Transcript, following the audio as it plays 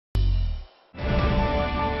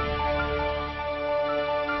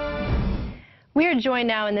We are joined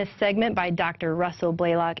now in this segment by Dr. Russell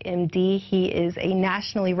Blaylock, MD. He is a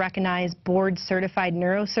nationally recognized board-certified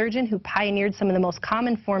neurosurgeon who pioneered some of the most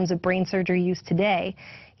common forms of brain surgery used today.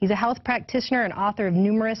 He's a health practitioner and author of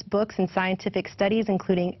numerous books and scientific studies,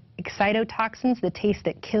 including Excitotoxins, The Taste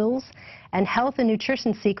That Kills, and Health and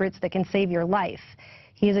Nutrition Secrets That Can Save Your Life.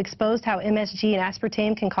 He has exposed how MSG and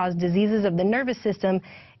aspartame can cause diseases of the nervous system,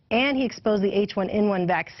 and he exposed the H1N1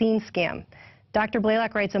 vaccine scam. Dr.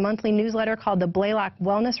 Blaylock writes a monthly newsletter called the Blaylock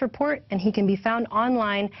Wellness Report, and he can be found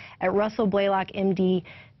online at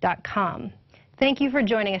russellblaylockmd.com. Thank you for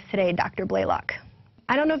joining us today, Dr. Blaylock.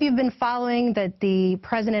 I don't know if you've been following that the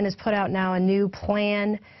president has put out now a new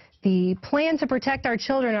plan, the plan to protect our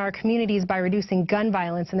children and our communities by reducing gun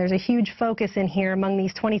violence, and there's a huge focus in here among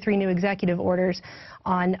these 23 new executive orders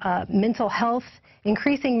on mental health,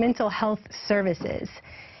 increasing mental health services.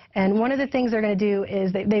 And one of the things they're going to do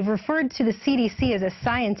is they've referred to the CDC as a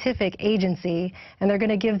scientific agency, and they're going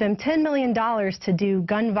to give them $10 million to do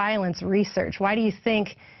gun violence research. Why do you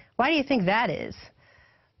think that is?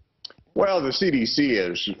 Well, the CDC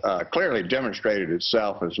has clearly demonstrated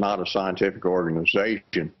itself as not a scientific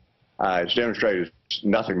organization. It's demonstrated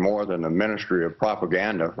nothing more than a ministry of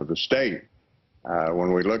propaganda for the state.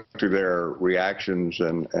 When we look to their reactions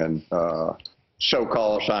and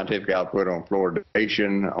so-called scientific output on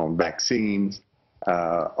fluoridation, on vaccines,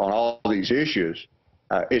 on all these issues,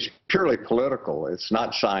 it's purely political. It's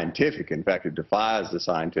not scientific. In fact, it defies the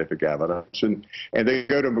scientific evidence. And they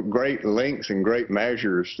go to great lengths and great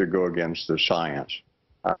measures to go against the science.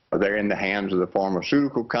 They're in the hands of the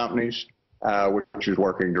pharmaceutical companies, which is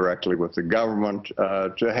working directly with the government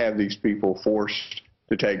to have these people forced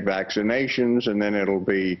to take vaccinations, and then it'll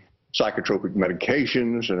be psychotropic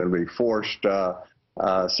medications, and it'll be forced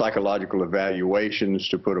psychological evaluations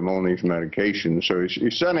to put them on these medications. So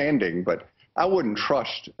it's unending, but I wouldn't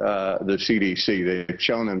trust the CDC. They've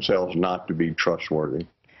shown themselves not to be trustworthy.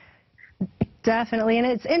 Definitely, and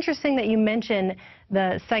it's interesting that you mention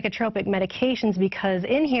the psychotropic medications, because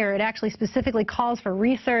in here it actually specifically calls for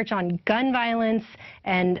research on gun violence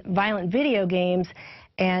and violent video games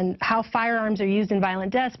and how firearms are used in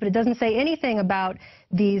violent deaths, but it doesn't say anything about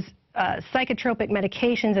these psychotropic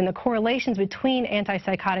medications and the correlations between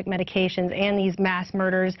antipsychotic medications and these mass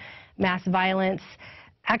murders, mass violence.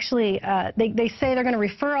 Actually, they say they're going to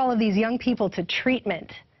refer all of these young people to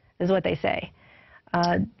treatment, is what they say.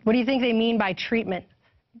 What do you think they mean by treatment?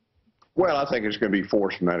 Well, I think it's going to be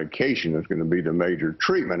forced medication is going to be the major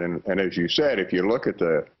treatment. And as you said, if you look at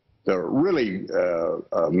the really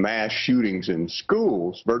mass shootings in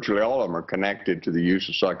schools, virtually all of them are connected to the use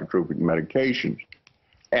of psychotropic medications.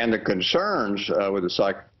 And the concerns with the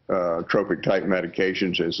psychotropic type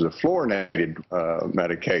medications is the fluorinated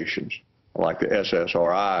medications, like the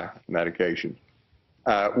SSRI medications,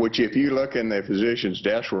 which if you look in the physician's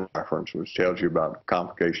desk reference, which tells you about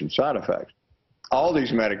complication side effects, all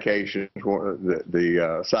these medications,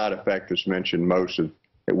 the side effect that's mentioned most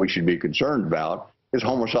that we should be concerned about is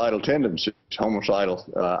homicidal tendencies, homicidal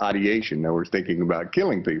ideation. In other words, thinking about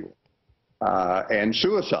killing people, and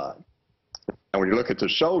suicide. And when you look at the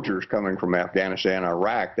soldiers coming from Afghanistan and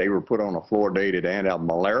Iraq, they were put on a fluoridated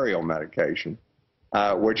anti-malarial medication,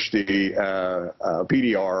 which the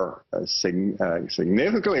PDR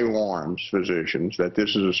significantly warns physicians that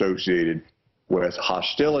this is associated with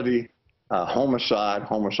hostility, homicide,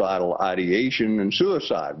 homicidal ideation, and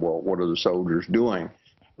suicide. Well, what are the soldiers doing?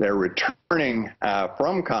 They're returning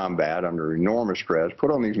from combat under enormous stress,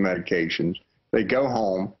 put on these medications, they go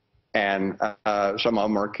home, and some of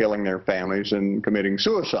them are killing their families and committing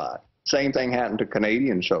suicide. Same thing happened to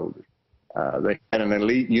Canadian soldiers. They had an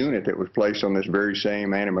elite unit that was placed on this very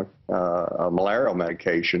same malarial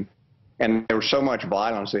medication, and there was so much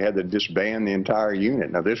violence they had to disband the entire unit.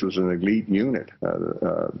 Now, this was an elite unit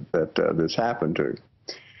that this happened to.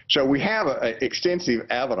 So we have extensive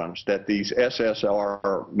evidence that these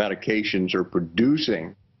SSR medications are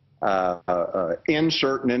producing in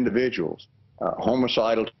certain individuals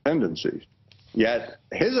homicidal tendencies. Yet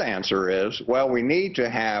his answer is, well, we need to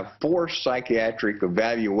have forced psychiatric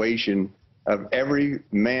evaluation of every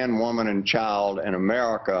man, woman, and child in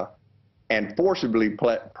America and forcibly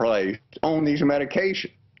placed on these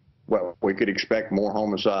medications. Well, we could expect more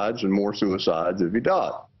homicides and more suicides if he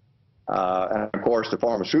does. And of course, the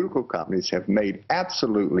pharmaceutical companies have made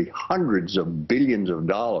absolutely hundreds of billions of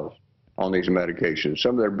dollars on these medications,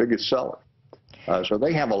 some of their biggest sellers. So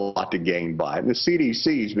they have a lot to gain by it. And the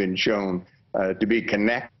CDC has been shown to be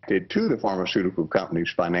connected to the pharmaceutical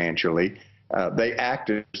companies financially. They act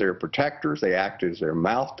as their protectors. They act as their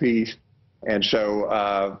mouthpiece. And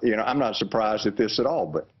so, you know, I'm not surprised at this at all.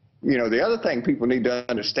 But the other thing people need to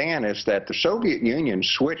understand is that the Soviet Union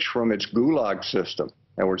switched from its gulag system,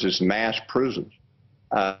 in other words, its mass prisons.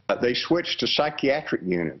 They switched to psychiatric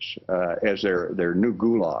units as their new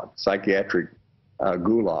gulag, psychiatric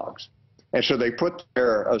gulags. And so they put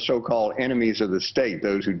their so-called enemies of the state,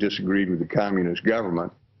 those who disagreed with the communist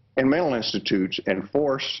government, in mental institutes and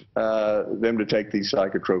forced them to take these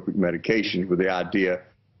psychotropic medications with the idea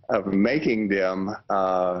of making them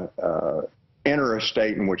enter a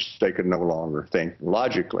state in which they could no longer think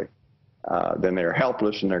logically. Then they're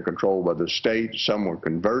helpless and they're controlled by the state. Some were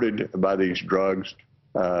converted by these drugs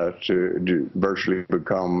to virtually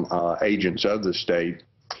become agents of the state.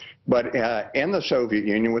 But in the Soviet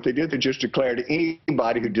Union, what they did, they just declared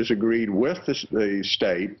anybody who disagreed with the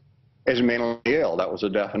state as mentally ill. That was the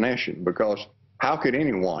definition, because how could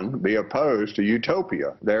anyone be opposed to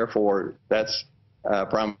utopia? Therefore, that's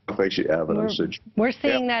prima facie evidence. We're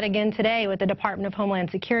seeing that again today with the Department of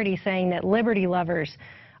Homeland Security saying that liberty lovers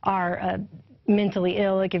are mentally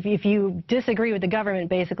ill. Like if you disagree with the government,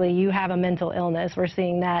 basically, you have a mental illness. We're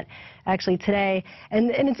seeing that actually today. And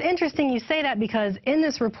it's interesting you say that, because in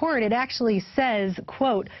this report, it actually says,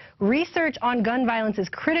 quote, research on gun violence is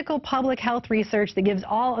critical public health research that gives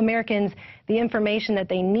all Americans the information that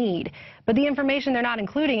they need. But the information they're not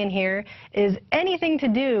including in here is anything to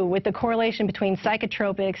do with the correlation between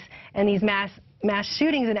psychotropics and these mass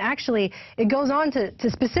shootings. And actually, it goes on to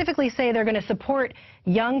specifically say they're going to support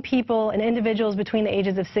young people and individuals between the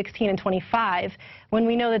ages of 16 and 25, when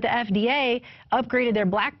we know that the FDA upgraded their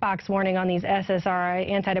black box warning on these SSRI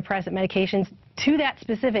antidepressant medications to that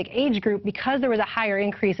specific age group because there was a higher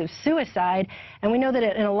increase of suicide. And we know that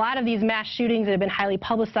in a lot of these mass shootings that have been highly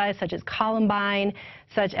publicized, such as Columbine,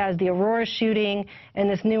 such as the Aurora shooting, and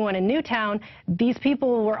this new one in Newtown, these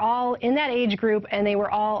people were all in that age group, and they were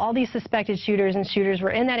all these suspected shooters and shooters were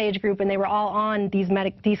in that age group, and they were all on these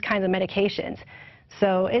kinds of medications.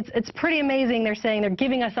 So it's pretty amazing. They're saying they're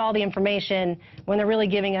giving us all the information when they're really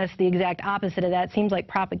giving us the exact opposite of that. It seems like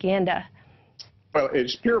propaganda. Well,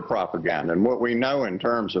 it's pure propaganda. And what we know in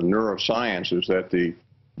terms of neuroscience is that the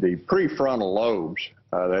prefrontal lobes,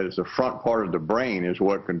 that is the front part of the brain, is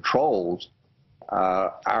what controls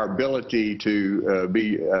our ability to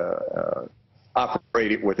be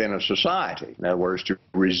operated within a society. In other words, to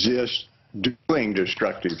resist doing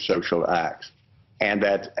destructive social acts. And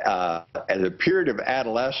that at a period of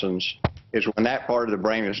adolescence is when that part of the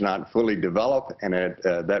brain is not fully developed, and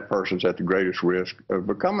that person's at the greatest risk of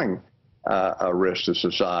becoming a risk to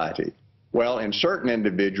society. Well, in certain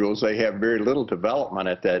individuals, they have very little development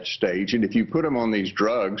at that stage, and if you put them on these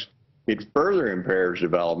drugs, it further impairs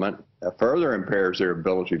development, further impairs their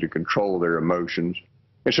ability to control their emotions,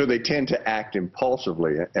 and so they tend to act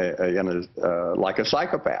impulsively like a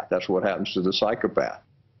psychopath. That's what happens to the psychopath.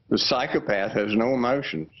 The psychopath has no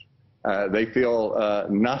emotions. They feel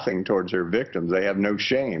nothing towards their victims. They have no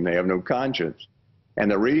shame. They have no conscience.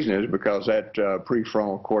 And the reason is because that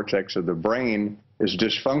prefrontal cortex of the brain is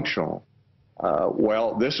dysfunctional.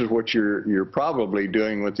 Well, this is what you're probably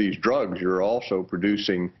doing with these drugs. You're also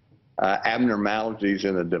producing abnormalities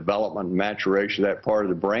in the development and maturation of that part of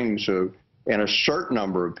the brain. So in a certain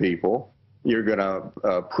number of people, you're going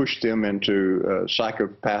to push them into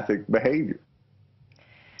psychopathic behavior.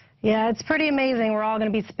 Yeah, it's pretty amazing. We're all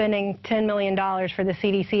going to be spending $10 million for the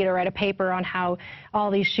CDC to write a paper on how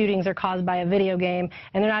all these shootings are caused by a video game,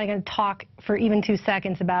 and they're not going to talk for even 2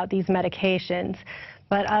 seconds about these medications.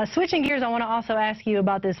 But switching gears, I want to also ask you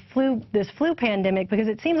about this flu pandemic, because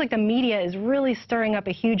it seems like the media is really stirring up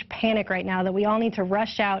a huge panic right now that we all need to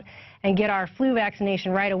rush out and get our flu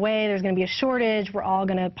vaccination right away. There's going to be a shortage. We're all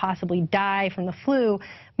going to possibly die from the flu.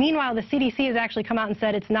 Meanwhile, the CDC has actually come out and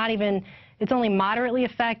said it's only moderately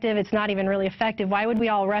effective. It's not even really effective. Why would we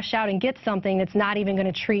all rush out and get something that's not even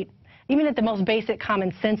going to treat, even at the most basic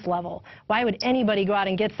common sense level? Why would anybody go out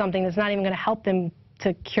and get something that's not even going to help them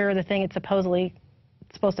to cure the thing it's supposedly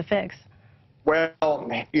supposed to fix? Well,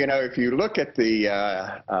 if you look at the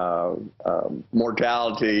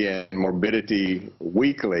mortality and morbidity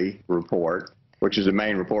weekly report, which is the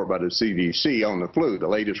main report by the CDC on the flu, the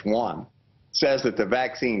latest one, says that the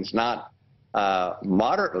vaccine's not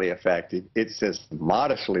moderately effective. It says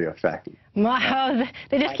modestly effective. Wow,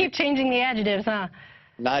 they just keep changing the adjectives, huh?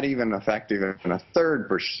 Not even effective in a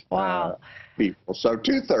third wow. People. So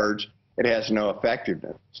 2/3, it has no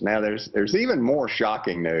effectiveness. Now, there's even more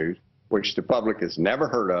shocking news, which the public has never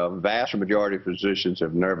heard of. Vast majority of physicians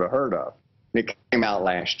have never heard of. It came out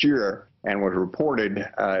last year and was reported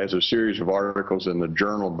as a series of articles in the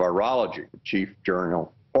journal Virology, the chief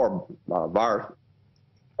journal for virus.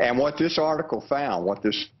 And what this article found, what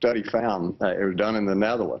this study found, it was done in the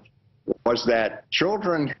Netherlands. was that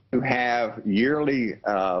children who have yearly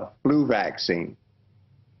flu vaccine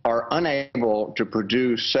are unable to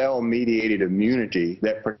produce cell-mediated immunity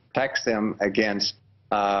that protects them against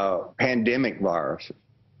pandemic viruses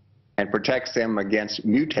and protects them against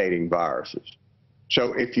mutating viruses.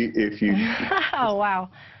 So if you oh, wow.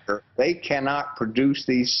 They cannot produce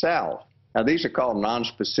these cells. Now, these are called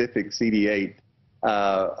nonspecific CD8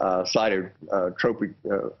 cytotropic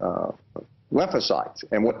lymphocytes.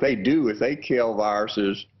 And what they do is they kill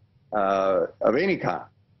viruses of any kind.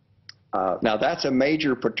 Now, that's a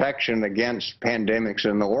major protection against pandemics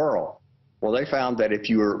in the world. Well, they found that if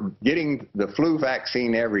you were getting the flu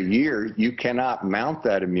vaccine every year, you cannot mount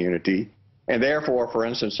that immunity. And therefore, for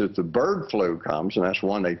instance, if the bird flu comes, and that's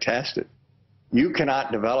one they tested, you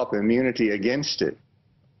cannot develop immunity against it.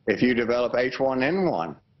 If you develop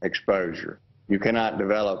H1N1 exposure, you cannot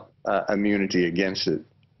develop immunity against it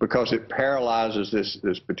because it paralyzes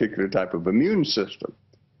this particular type of immune system.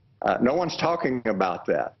 No one's talking about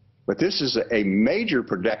that. But this is a major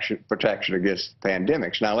protection against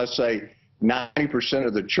pandemics. Now, let's say 90%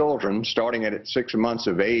 of the children starting at 6 months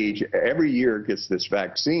of age every year gets this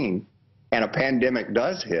vaccine, and a pandemic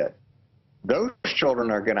does hit. Those children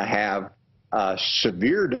are going to have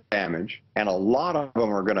severe damage, and a lot of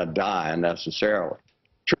them are going to die unnecessarily.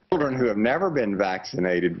 Children who have never been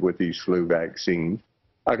vaccinated with these flu vaccines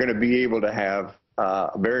are going to be able to have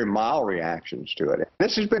very mild reactions to it.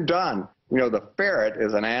 This has been done. You know, the ferret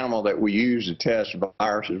is an animal that we use to test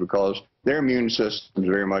viruses because their immune system is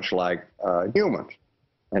very much like humans.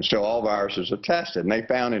 And so all viruses are tested. And they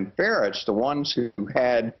found in ferrets, the ones who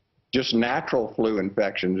had just natural flu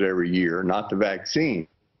infections every year, not the vaccine,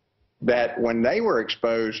 that when they were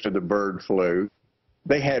exposed to the bird flu,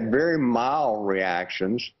 they had very mild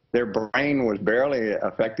reactions. Their brain was barely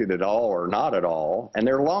affected at all or not at all, and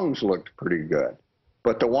their lungs looked pretty good.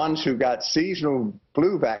 But the ones who got seasonal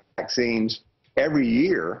flu vaccines every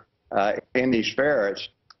year in these ferrets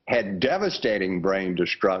had devastating brain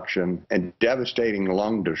destruction and devastating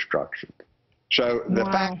lung destruction. So the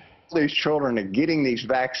fact that these children are getting these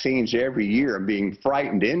vaccines every year and being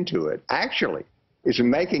frightened into it actually is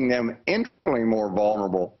making them infinitely more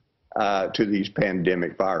vulnerable to these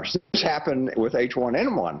pandemic viruses. This happened with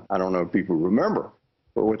H1N1. I don't know if people remember,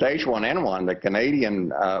 but with H1N1, the Canadian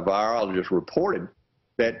virologist reported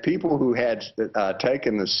that people who had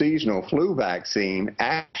taken the seasonal flu vaccine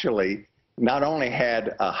actually not only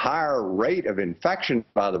had a higher rate of infection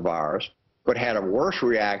by the virus, but had a worse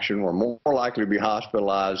reaction, were more likely to be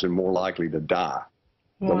hospitalized and more likely to die.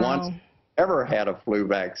 Wow. The ones who ever had a flu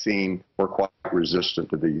vaccine were quite resistant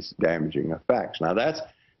to these damaging effects. Now, that's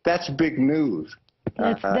big news.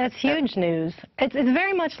 That's huge news. It's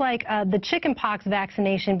very much like the chickenpox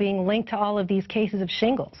vaccination being linked to all of these cases of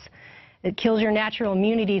shingles. It kills your natural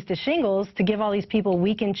immunities to shingles to give all these people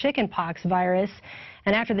weakened chickenpox virus.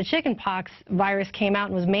 And after the chickenpox virus came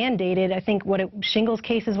out and was mandated, I think shingles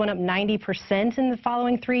cases went up 90% in the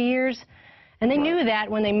following 3 years. And they knew that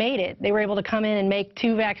when they made it. They were able to come in and make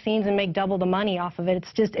 2 vaccines and make double the money off of it.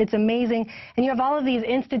 It's amazing. And you have all of these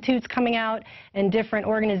institutes coming out and different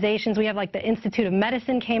organizations. We have like the Institute of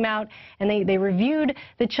Medicine came out, and they reviewed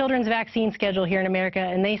the children's vaccine schedule here in America,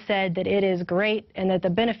 and they said that it is great and that the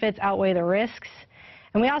benefits outweigh the risks.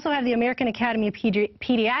 And we also have the American Academy of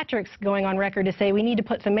Pediatrics going on record to say we need to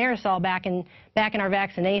put some aerosol back in our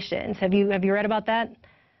vaccinations. Have you read about that?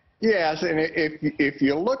 Yes, and if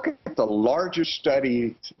you look at the largest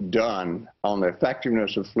study done on the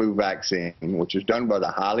effectiveness of flu vaccine, which is done by the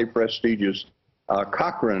highly prestigious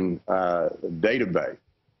Cochrane database,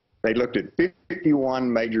 they looked at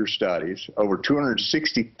 51 major studies, over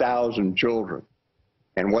 260,000 children.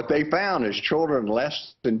 And what they found is children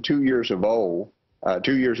less than 2 years of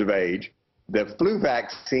age, the flu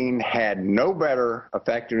vaccine had no better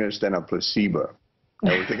effectiveness than a placebo.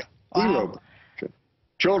 Zero.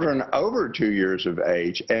 Children over 2 years of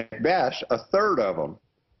age, at best, a third of them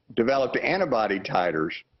developed antibody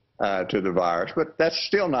titers to the virus, but that's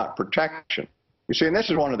still not protection. You see, and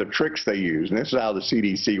this is one of the tricks they use, and this is how the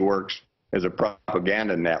CDC works as a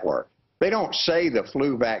propaganda network. They don't say the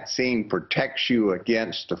flu vaccine protects you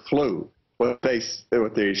against the flu. What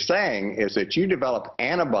they're saying is that you develop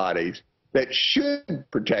antibodies that should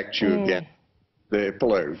protect you against the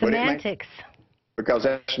flu. Semantics. Because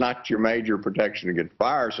that's not your major protection against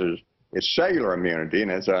viruses. It's cellular immunity,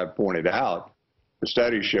 and as I pointed out, the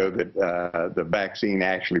studies show that the vaccine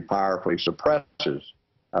actually powerfully suppresses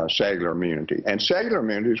cellular immunity. And cellular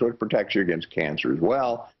immunity is what protects you against cancer as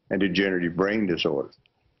well and degenerative brain disorders.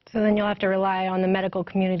 So then you'll have to rely on the medical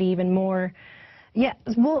community even more Yeah,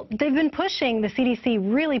 well, they've been pushing, the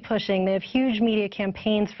CDC really pushing. They have huge media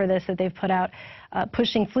campaigns for this that they've put out,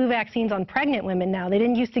 pushing flu vaccines on pregnant women now. They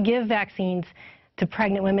didn't used to give vaccines to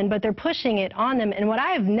pregnant women, but they're pushing it on them. And what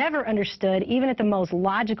I have never understood, even at the most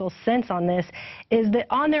logical sense on this, is that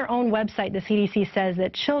on their own website, the CDC says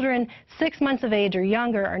that children 6 months of age or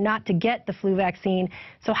younger are not to get the flu vaccine.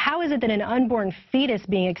 So how is it that an unborn fetus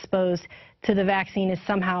being exposed to the vaccine is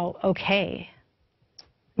somehow okay?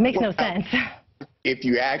 It makes no sense. If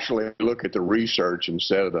you actually look at the research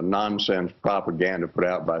instead of the nonsense propaganda put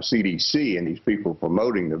out by CDC and these people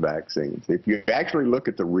promoting the vaccines, if you actually look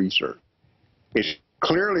at the research, it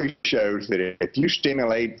clearly shows that if you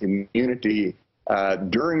stimulate immunity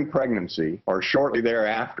during pregnancy or shortly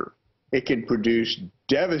thereafter, it can produce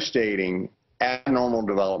devastating abnormal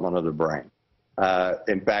development of the brain.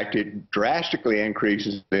 In fact, it drastically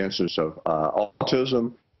increases the incidence of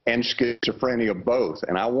autism and schizophrenia both.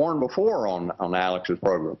 And I warned before on Alex's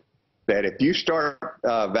program that if you start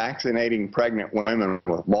vaccinating pregnant women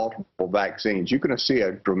with multiple vaccines, you're going to see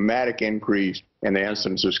a dramatic increase in the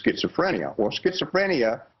incidence of schizophrenia. Well,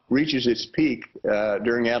 schizophrenia reaches its peak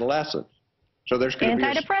during adolescence. So there's going to be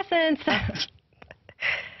antidepressants.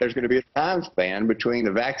 There's going to be a time span between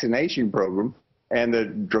the vaccination program and the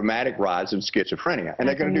dramatic rise in schizophrenia. And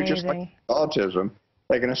That's they're going to do just amazing. like autism.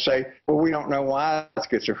 They're going to say, well, we don't know why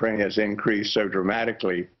schizophrenia has increased so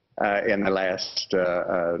dramatically in the last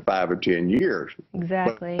 5 or 10 years.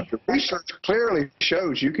 Exactly. But the research clearly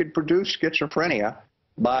shows you could produce schizophrenia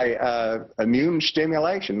by immune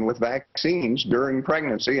stimulation with vaccines during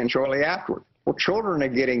pregnancy and shortly afterward. Well, children are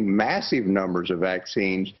getting massive numbers of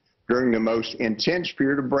vaccines during the most intense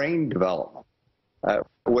period of brain development,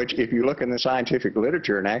 which if you look in the scientific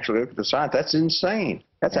literature and actually look at the science, that's insane.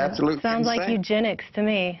 That's absolutely Sounds insane. like eugenics to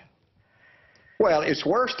me. Well, it's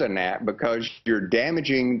worse than that because you're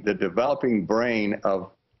damaging the developing brain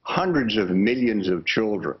of hundreds of millions of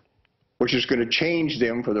children, which is going to change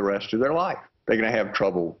them for the rest of their life. They're going to have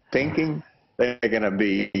trouble thinking. They're going to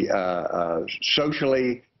be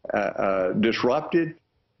socially disrupted,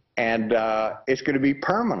 and it's going to be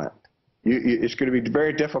permanent. It's going to be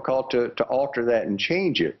very difficult to alter that and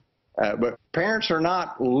change it. But parents are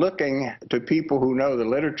not looking to people who know the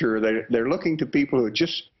literature. They're looking to people who are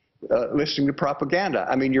just listening to propaganda.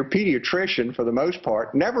 I mean, your pediatrician, for the most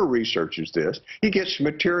part, never researches this. He gets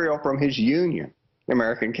material from his union, the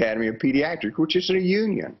American Academy of Pediatrics, which is a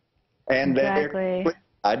union. And Exactly. they're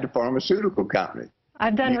tied to pharmaceutical companies.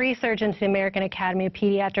 I've done research into the American Academy of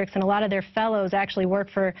Pediatrics, and a lot of their fellows actually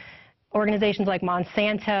work for organizations like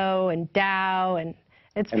Monsanto and Dow, and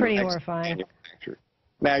it's pretty horrifying.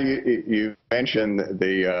 Now, you mentioned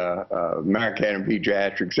the American Academy of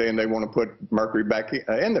Pediatrics saying they want to put mercury back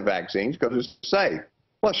in the vaccines because it's safe.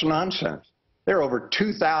 Well, it's nonsense. There are over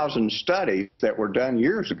 2,000 studies that were done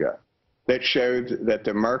years ago that showed that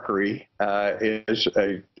the mercury is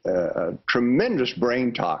a tremendous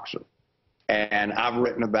brain toxin. And I've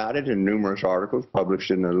written about it in numerous articles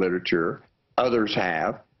published in the literature. Others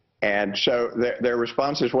have. And so their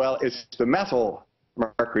response is, well, it's the methyl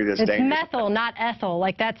mercury that's dangerous. It's methyl, not ethyl.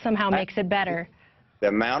 Like that somehow makes it better. The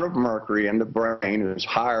amount of mercury in the brain is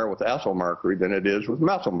higher with ethyl mercury than it is with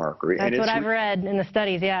methyl mercury. That's what I've read in the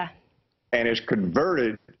studies, yeah. And it's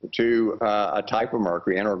converted to a type of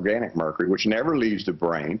mercury, inorganic mercury, which never leaves the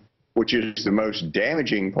brain, which is the most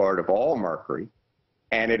damaging part of all mercury.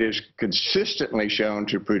 And it is consistently shown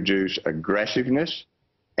to produce aggressiveness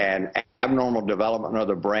and abnormal development of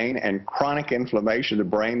the brain and chronic inflammation of the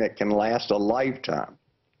brain that can last a lifetime.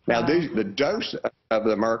 Now, the dose of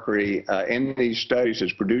the mercury in these studies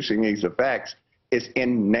that's producing these effects is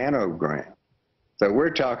in nanograms. So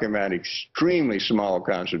we're talking about extremely small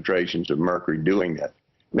concentrations of mercury doing that.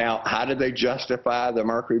 Now, how did they justify the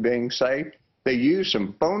mercury being safe? They used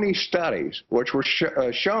some phony studies, which were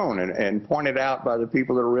shown and pointed out by the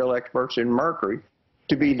people that are real experts in mercury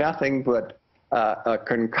to be nothing but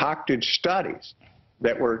concocted studies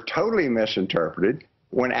that were totally misinterpreted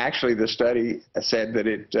when actually the study said that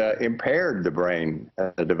it impaired the brain,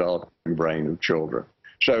 the developing brain of children.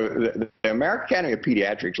 So the American Academy of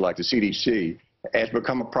Pediatrics, like the CDC, has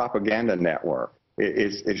become a propaganda network.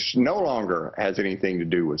 It's no longer has anything to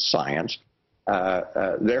do with science.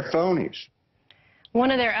 They're phonies. One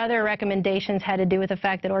of their other recommendations had to do with the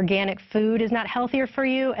fact that organic food is not healthier for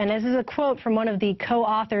you. And this is a quote from one of the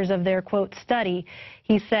co-authors of their, quote, study.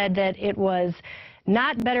 He said that it was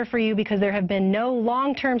not better for you because there have been no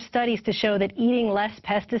long-term studies to show that eating less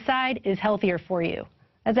pesticide is healthier for you.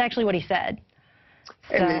 That's actually what he said.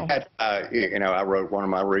 And that, you know, I wrote one of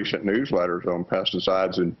my recent newsletters on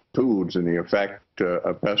pesticides and foods and the effect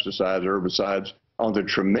of pesticides, herbicides on the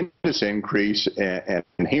tremendous increase in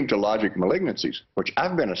hematologic malignancies, which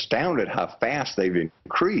I've been astounded how fast they've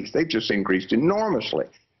increased. They've just increased enormously.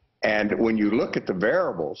 And when you look at the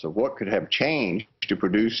variables of what could have changed to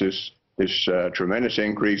produce this tremendous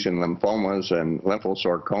increase in lymphomas and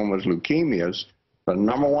lymphosarcomas, leukemias, the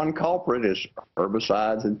number one culprit is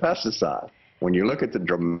herbicides and pesticides. When you look at the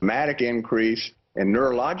dramatic increase in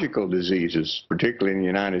neurological diseases, particularly in the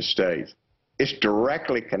United States, it's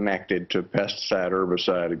directly connected to pesticide,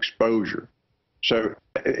 herbicide exposure. So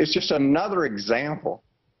it's just another example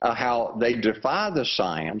of how they defy the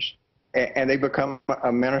science and they become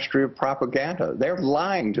a ministry of propaganda. They're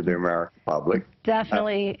lying to the American public.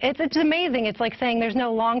 Definitely. It's amazing. It's like saying there's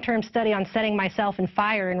no long-term study on setting myself in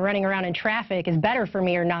fire and running around in traffic is better for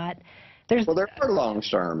me or not. Well, there are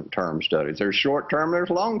long-term studies. There's short-term, there's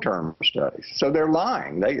long-term studies. So they're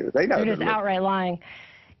lying. They know they're just outright lying.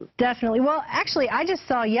 Definitely. Well, actually, I just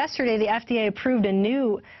saw yesterday the FDA approved a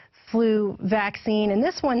new flu vaccine, and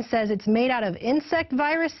this one says it's made out of insect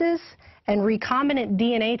viruses and recombinant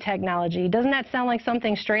DNA technology. Doesn't that sound like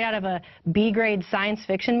something straight out of a B-grade science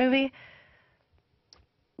fiction movie?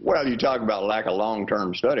 Well, you talk about lack of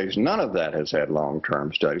long-term studies. None of that has had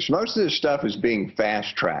long-term studies. Most of this stuff is being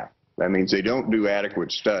fast-tracked. That means they don't do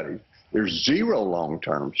adequate studies. There's zero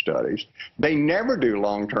long-term studies. They never do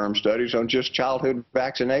long-term studies on just childhood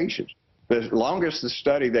vaccinations. The longest the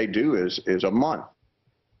study they do is a month.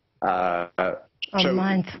 A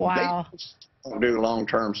month, wow. They don't do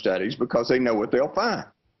long-term studies because they know what they'll find.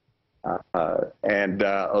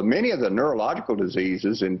 Many of the neurological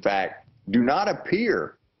diseases, in fact, do not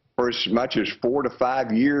appear for as much as 4 to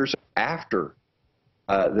 5 years after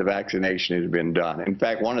the vaccination has been done. In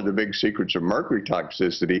fact, one of the big secrets of mercury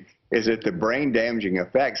toxicity is that the brain-damaging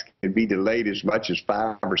effects can be delayed as much as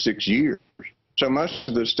 5 or 6 years. So most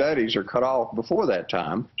of the studies are cut off before that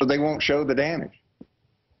time, so they won't show the damage.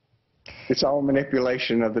 It's all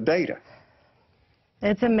manipulation of the data.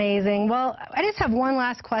 It's amazing. Well, I just have one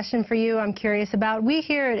last question for you I'm curious about. We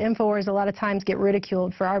here at InfoWars a lot of times get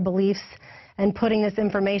ridiculed for our beliefs and putting this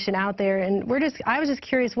information out there. And I was just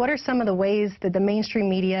curious, what are some of the ways that the mainstream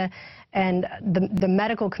media and the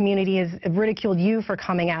medical community has ridiculed you for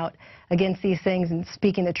coming out against these things and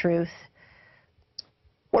speaking the truth?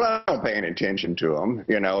 Well, I don't pay any attention to them.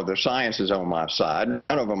 You know, the science is on my side. None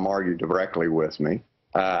of them argue directly with me.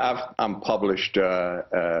 I'm published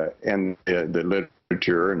in the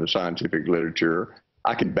literature and the scientific literature.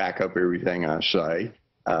 I can back up everything I say.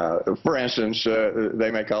 For instance,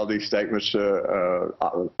 they make all these statements.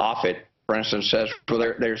 Offit, for instance, says,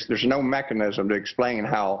 well, there's no mechanism to explain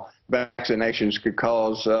how vaccinations could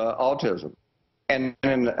cause autism. And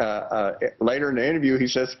then later in the interview, he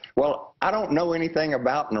says, well, I don't know anything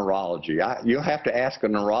about neurology. You'll have to ask a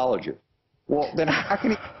neurologist. Well, then how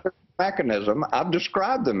can he mechanism? I've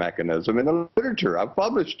described the mechanism in the literature. I've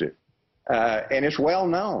published it. And it's well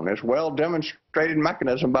known. It's well demonstrated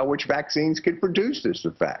mechanism by which vaccines can produce this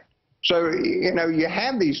effect. So, you know, you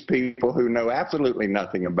have these people who know absolutely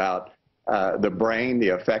nothing about the brain, the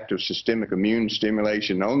effect of systemic immune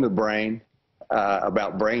stimulation on the brain,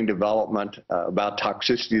 about brain development, about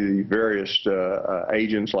toxicity of various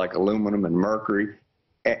agents like aluminum and mercury.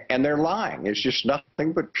 And they're lying. It's just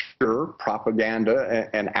nothing but pure propaganda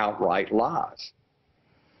and outright lies.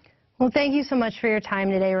 Well, thank you so much for your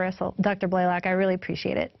time today, Dr. Blaylock. I really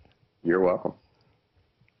appreciate it. You're welcome.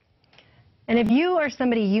 And if you or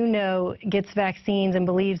somebody you know gets vaccines and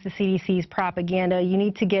believes the CDC's propaganda, you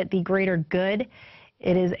need to get the Greater Good.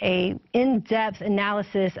 It is an in-depth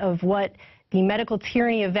analysis of what the medical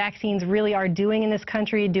tyranny of vaccines really are doing in this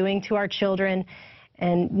country, doing to our children.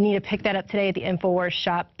 And you need to pick that up today at the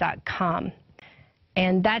InfoWarsShop.com.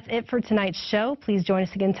 And that's it for tonight's show. Please join us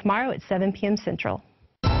again tomorrow at 7 p.m. Central.